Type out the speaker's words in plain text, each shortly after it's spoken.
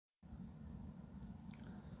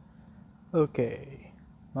Okay,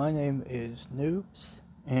 my name is Noobs,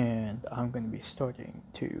 and I'm going to be starting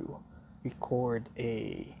to record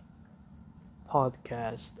a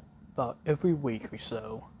podcast about every week or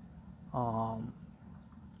so. Um,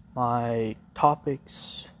 my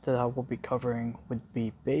topics that I will be covering would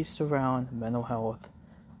be based around mental health,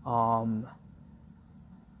 um,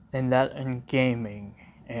 and gaming,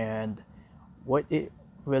 and what it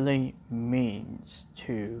really means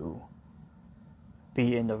to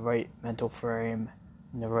be in the right mental frame,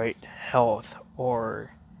 in the right health,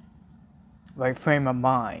 or right frame of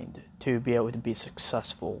mind to be able to be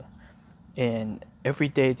successful in every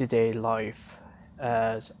day-to-day life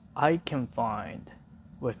as I can find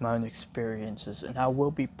with my own experiences. And I will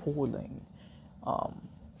be pulling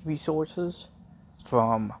resources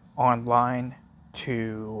from online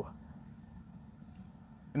to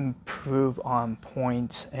improve on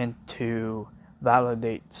points and to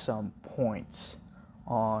validate some points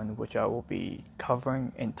on which I will be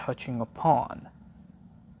covering and touching upon.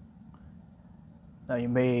 Now you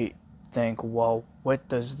may think, well, what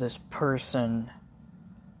does this person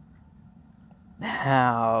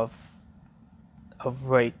have a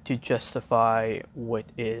right to justify what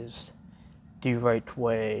is the right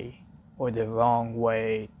way or the wrong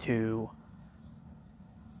way to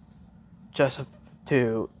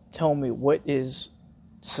to tell me what is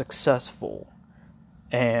successful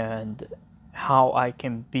and how I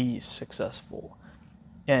can be successful.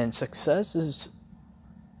 And success is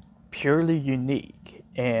purely unique,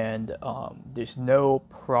 and there's no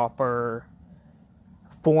proper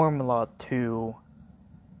formula to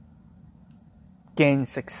gain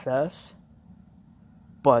success,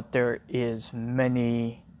 but there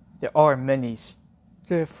are many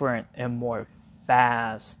different and more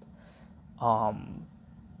vast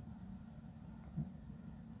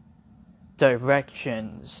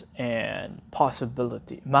directions and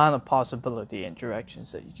amount of possibility and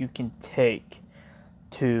directions that you can take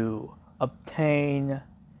to obtain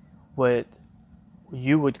what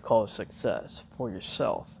you would call success for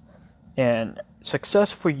yourself. And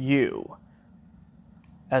success for you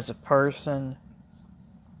as a person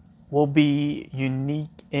will be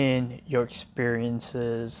unique in your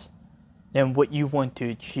experiences and what you want to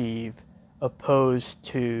achieve, opposed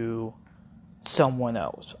to someone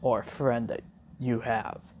else or a friend that you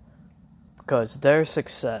have, because their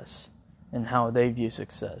success and how they view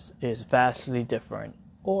success is vastly different,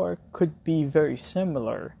 or could be very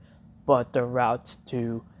similar, but the routes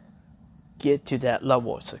to get to that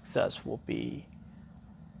level of success will be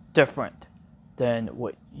different than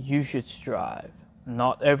what you should strive.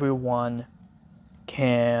 Not everyone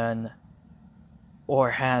can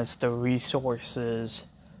or has the resources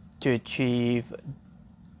to achieve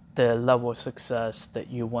the level of success that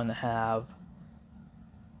you want to have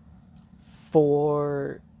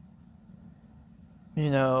for,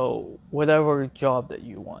 whatever job that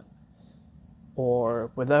you want,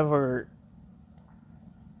 or whatever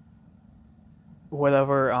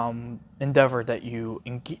endeavor that you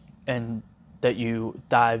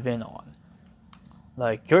dive in on.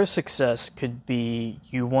 Like, your success could be,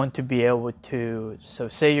 you want to be able to, so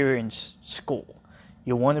say you're in school,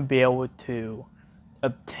 you want to be able to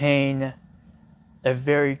obtain a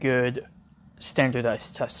very good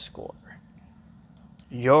standardized test score.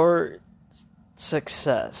 Your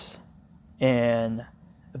success in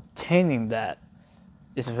obtaining that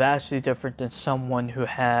is vastly different than someone who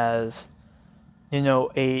has,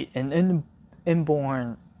 an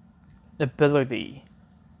inborn ability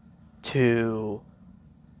to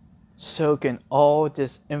soak in all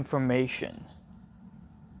this information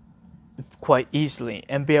quite easily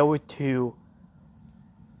and be able to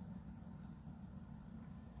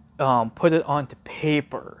put it onto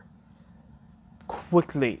paper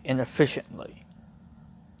quickly and efficiently,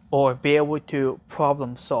 or be able to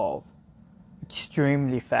problem solve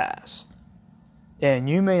extremely fast. And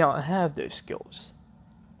you may not have those skills.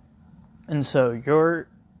 And so your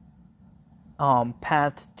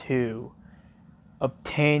path to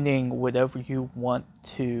obtaining whatever you want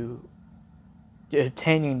to,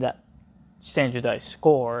 obtaining that standardized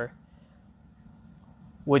score,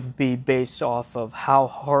 would be based off of how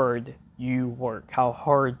hard you work, how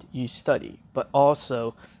hard you study, but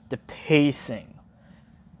also the pacing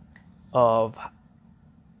of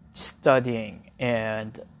studying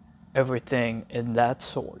and everything in that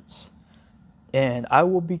sorts. And I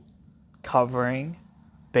will be covering,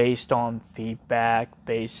 based on feedback,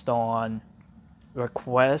 based on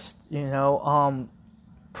requests,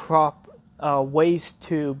 ways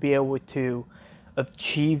to be able to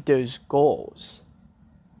achieve those goals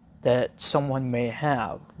that someone may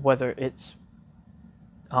have, whether it's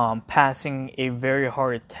passing a very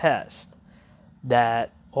hard test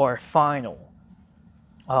that are final.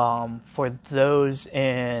 For those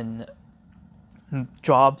in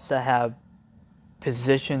jobs that have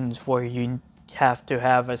positions where you have to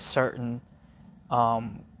have a certain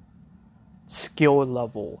skill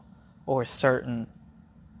level or a certain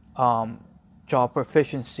job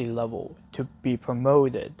proficiency level to be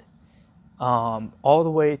promoted, all the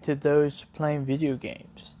way to those playing video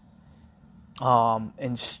games,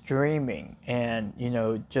 and streaming, and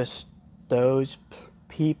just those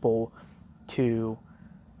people to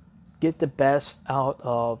get the best out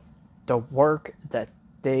of the work that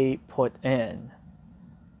they put in,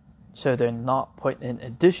 so they're not putting in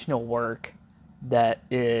additional work that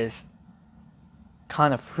is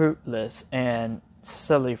kind of fruitless and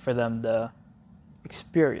silly for them to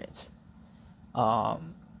experience.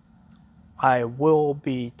 I will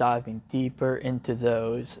be diving deeper into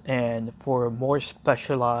those, and for more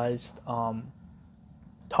specialized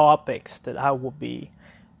topics that I will be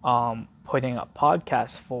putting up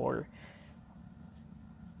podcasts for,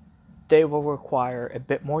 they will require a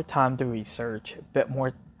bit more time to research, a bit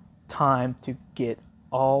more time to get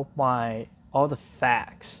all the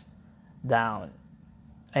facts down.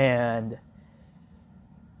 And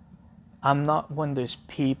I'm not one of those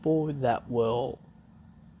people that will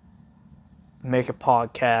make a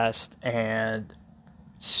podcast and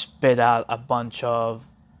spit out a bunch of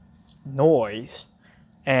noise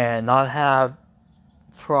and not have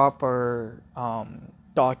proper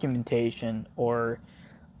documentation or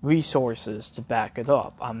resources to back it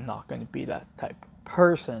up. I'm not going to be that type of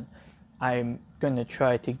person. I'm going to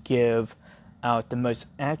try to give out the most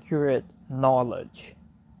accurate knowledge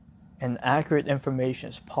and accurate information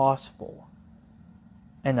as possible.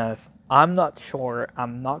 And if I'm not sure,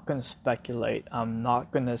 I'm not going to speculate. I'm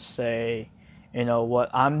not going to say,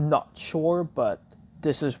 I'm not sure, but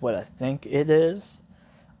this is what I think it is.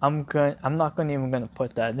 I'm not even going to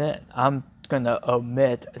put that in. I'm going to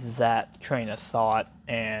omit that train of thought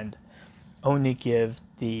and only give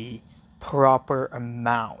the proper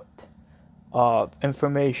amount of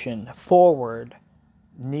information forward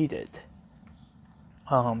needed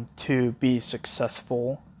to be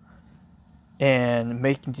successful in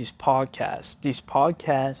making these podcasts. These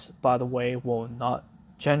podcasts, by the way, will not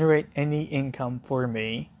generate any income for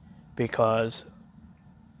me because,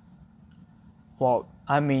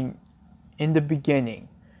 in the beginning,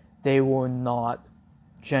 they will not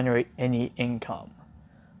generate any income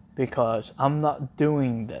because I'm not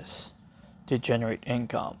doing this to generate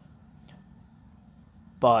income.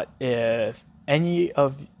 But if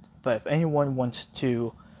anyone wants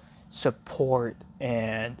to support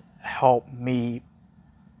and help me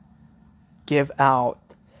give out,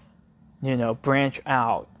 branch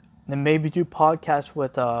out, and maybe do podcasts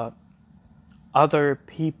with other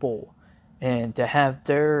people and to have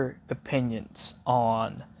their opinions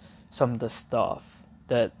on some of the stuff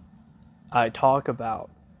that I talk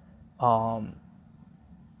about,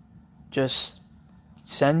 just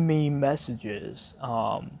send me messages.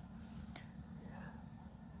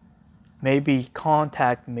 Maybe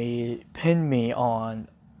contact me, pin me on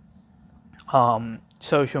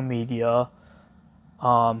social media,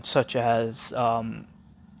 such as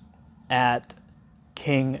at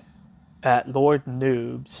Lord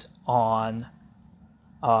Noobs on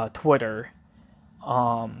Twitter.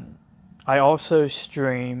 I also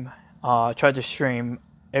try to stream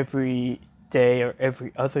every day or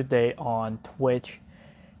every other day on Twitch.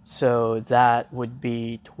 So that would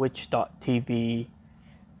be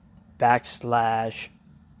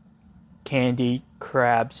twitch.tv/Candy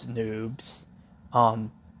Crabs Noobs.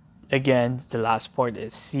 Again, the last part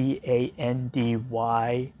is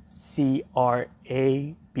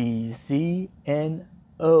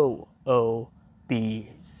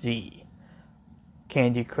CandyCrabzNoobz.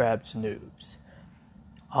 Candy Crabs Noobs.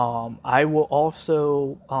 I will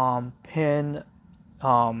also pin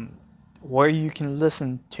where you can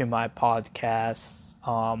listen to my podcasts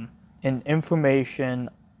and information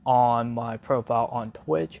on my profile on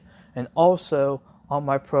Twitch, and also on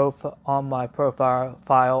my profile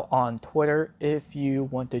on Twitter if you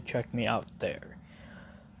want to check me out there.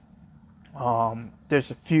 There's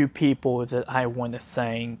a few people that I want to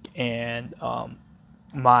thank, and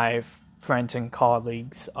my friends and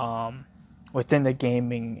colleagues within the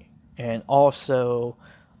gaming, and also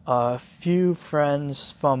a few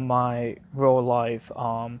friends from my real life.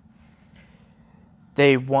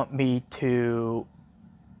 They want me to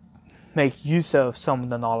make use of some of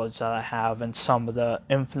the knowledge that I have and some of the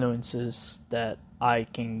influences that I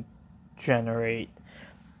can generate.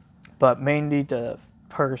 But mainly the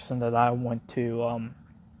person that I want to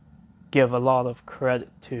give a lot of credit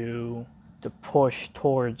to to push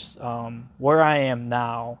towards where I am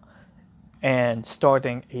now and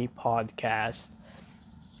starting a podcast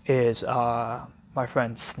is my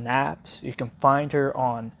friend Snaps. You can find her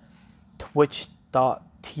on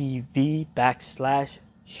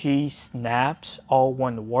twitch.tv/she snaps, all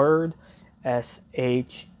one word,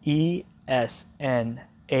 SHESNAPS,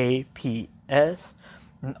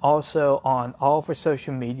 and also on all of her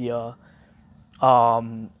social media,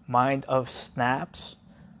 Mind of Snaps.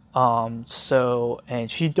 And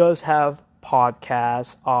she does have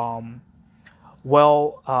podcasts,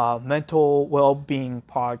 mental well-being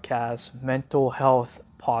podcasts, mental health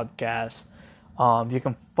podcasts. You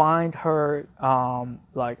can find her,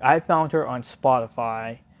 I found her on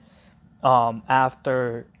Spotify,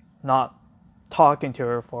 after not talking to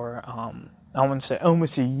her for, I want to say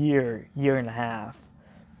almost a year and a half.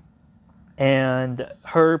 And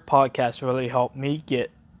her podcast really helped me get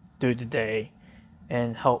through the day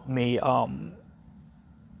and helped me,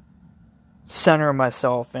 center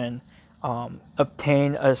myself and,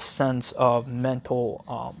 obtain a sense of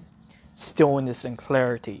mental, stillness and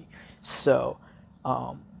clarity. So,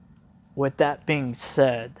 with that being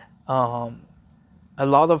said, a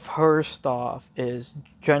lot of her stuff is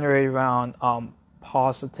generated around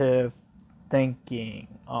positive thinking.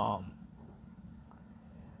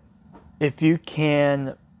 If you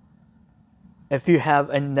have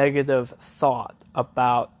a negative thought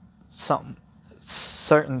about some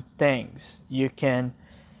certain things,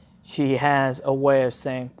 she has a way of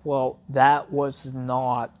saying, well, that was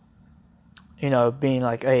not, being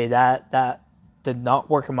like, hey, that did not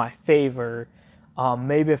work in my favor.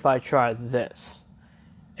 Maybe if I try this.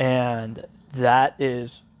 And that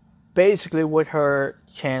is basically what her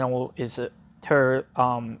channel is, her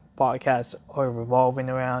podcasts are revolving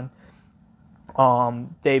around.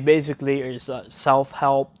 They basically is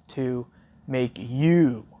self-help to make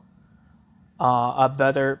you a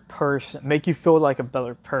better person, make you feel like a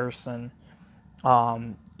better person,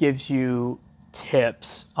 gives you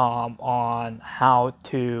tips on how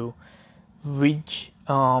to reach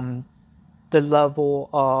the level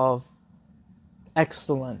of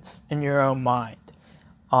excellence in your own mind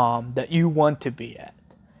that you want to be at.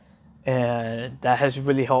 And that has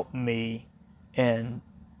really helped me in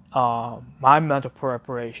my mental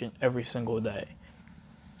preparation every single day.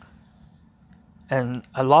 And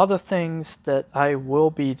a lot of things that I will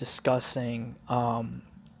be discussing,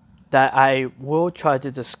 that I will try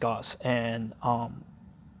to discuss, and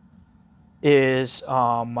is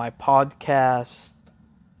my podcast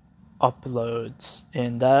uploads,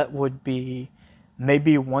 and that would be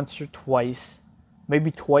maybe once or twice,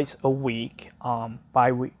 maybe twice a week,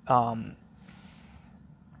 bi-week. I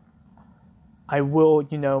will,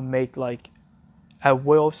 I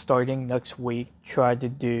will, starting next week, try to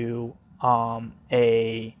do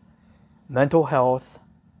a mental health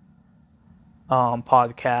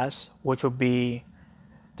podcast, which will be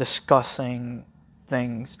discussing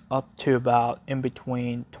things up to about in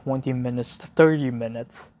between 20 minutes to 30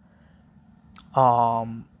 minutes,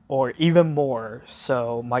 or even more.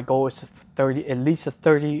 So my goal is at least a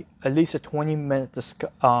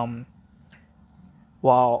 20-minute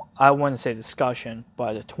well, I wouldn't say discussion,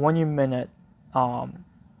 but a 20-minute,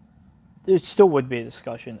 it still would be a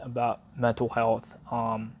discussion about mental health,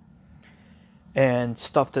 and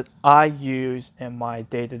stuff that I use in my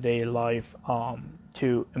day-to-day life,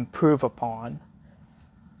 to improve upon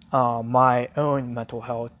my own mental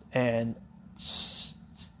health, and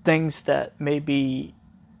things that maybe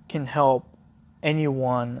can help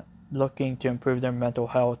anyone looking to improve their mental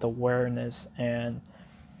health awareness, and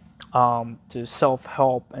to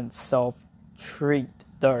self-help and self-treat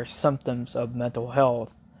their symptoms of mental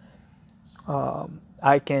health.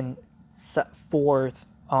 I can set forth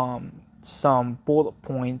some bullet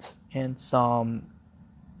points and some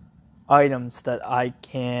items that I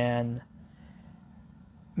can,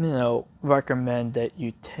 recommend that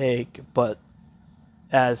you take. But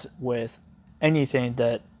as with anything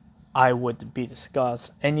that I would be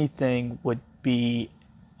discussed, anything would be,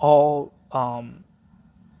 all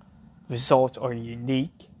results are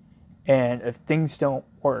unique, and if things don't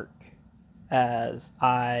work as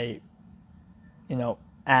I,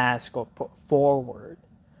 ask or put forward,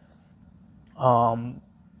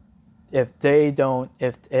 if they don't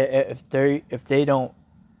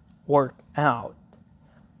work out,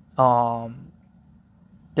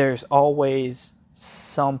 there's always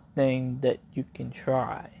something that you can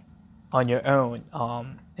try on your own,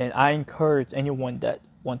 and I encourage anyone that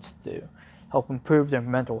wants to help improve their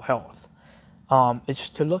mental health, it's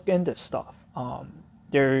to look into stuff.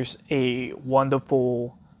 There's a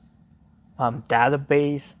wonderful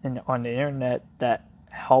database on the internet that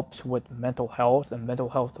helps with mental health and mental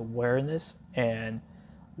health awareness and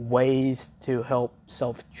ways to help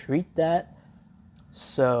self-treat that.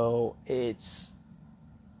 So there's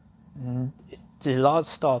a lot of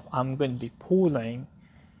stuff I'm going to be pulling,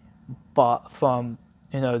 but from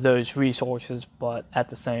those resources. But at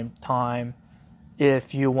the same time,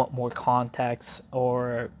 if you want more context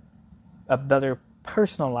or a better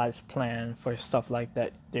personalized plan for stuff like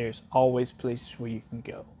that, there's always places where you can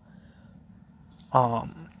go.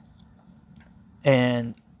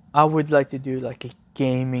 And I would like to do like a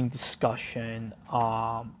gaming discussion,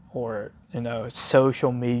 or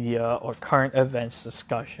social media or current events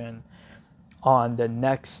discussion on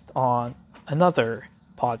another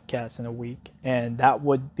podcast in a week, and that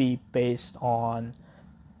would be based on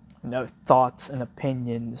thoughts and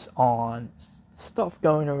opinions on stuff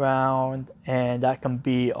going around, and that can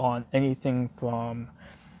be on anything from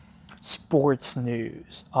sports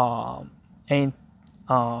news, and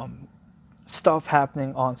stuff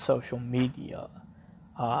happening on social media,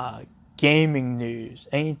 gaming news,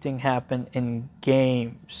 anything happen in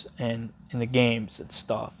games and in the games and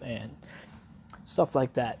stuff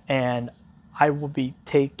like that. And I will be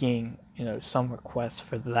taking some requests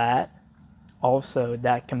for that. Also,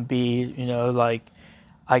 that can be like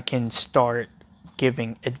I can start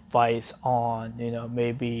giving advice on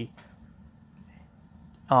maybe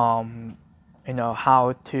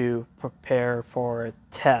how to prepare for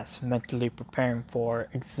tests, mentally preparing for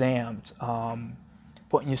exams,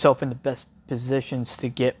 putting yourself in the best positions to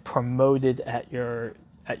get promoted at your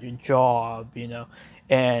job,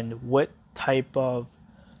 and what type of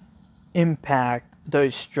impact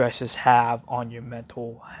those stresses have on your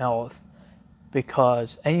mental health.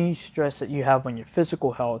 Because any stress that you have on your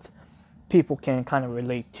physical health, people can kind of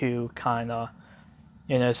relate to,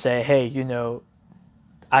 say, hey,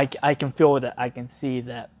 I can feel that, I can see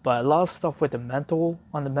that. But a lot of stuff with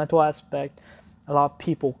on the mental aspect, a lot of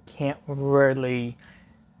people can't really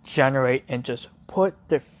generate and just put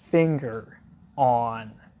their finger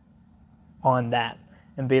on that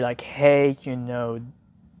and be like, hey,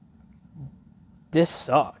 this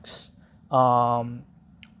sucks.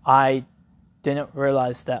 I didn't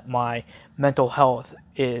realize that my mental health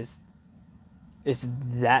is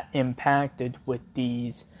that impacted with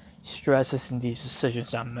these stresses and these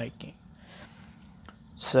decisions I'm making.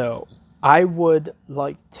 So I would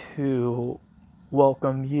like to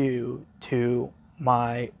welcome you to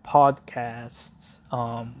my podcasts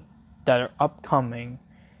that are upcoming.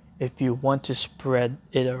 If you want to spread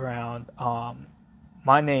it around,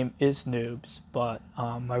 my name is Noobs, but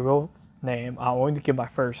my real name, I want to give my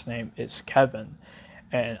first name, is Kevin,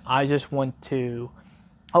 and I just want to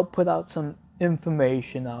help put out some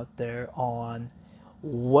information out there on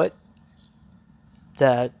what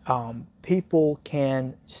that people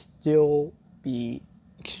can still be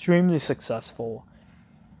extremely successful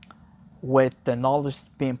with the knowledge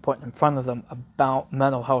being put in front of them about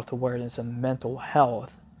mental health awareness and mental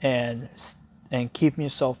health, and keeping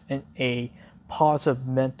yourself in a positive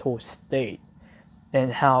mental state,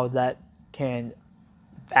 and how that can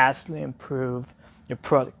vastly improve your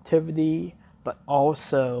productivity, but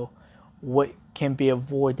also what can be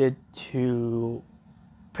avoided to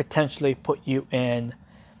potentially put you in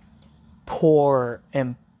poor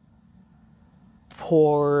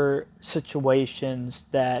situations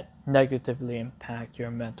that negatively impact your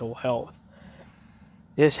mental health.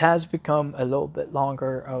 This has become a little bit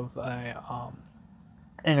longer of a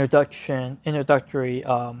introductory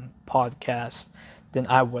podcast than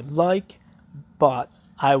I would like, but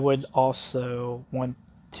I would also want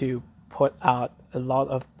to put out a lot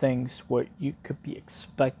of things what you could be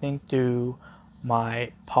expecting through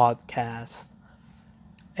my podcast.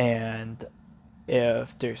 And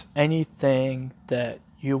if there's anything that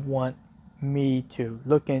you want me to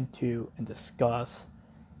look into and discuss,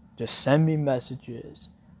 just send me messages.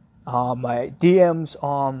 My DMs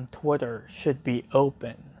on Twitter should be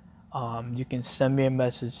open. You can send me a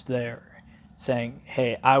message there saying,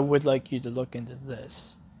 hey, I would like you to look into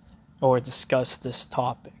this or discuss this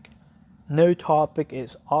topic. No topic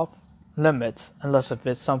is off limits unless if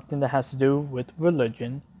it's something that has to do with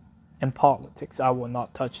religion and politics. I will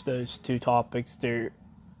not touch those two topics. They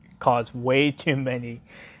cause way too many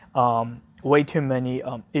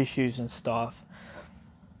issues and stuff.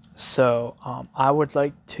 So I would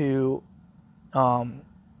like to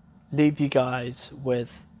leave you guys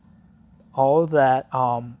with all that.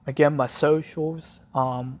 Again, my socials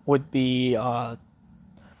would be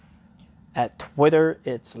at Twitter,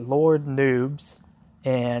 it's Lord Noobs,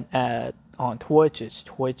 and on Twitch, it's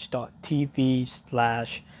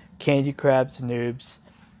twitch.tv/CandyCrabsNoobs.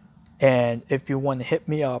 And if you want to hit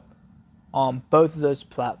me up, on both of those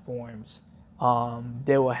platforms,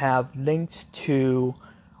 they will have links to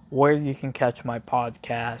where you can catch my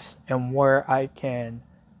podcast and where I can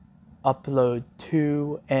upload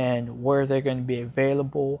to and where they're going to be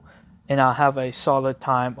available. And I'll have a solid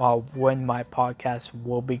time of when my podcast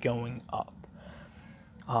will be going up.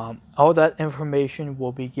 All that information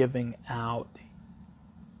will be given out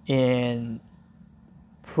in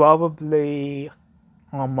probably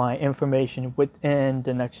on my information within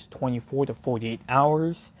the next 24 to 48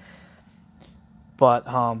 hours. But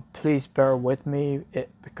please bear with me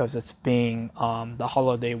because it's being the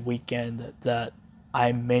holiday weekend that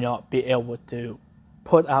I may not be able to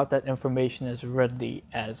put out that information as readily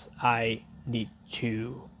as I need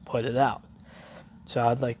to put it out. So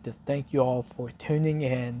I'd like to thank you all for tuning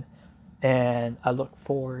in, and I look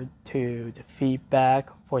forward to the feedback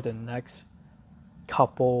for the next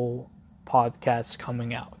couple podcasts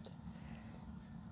coming out.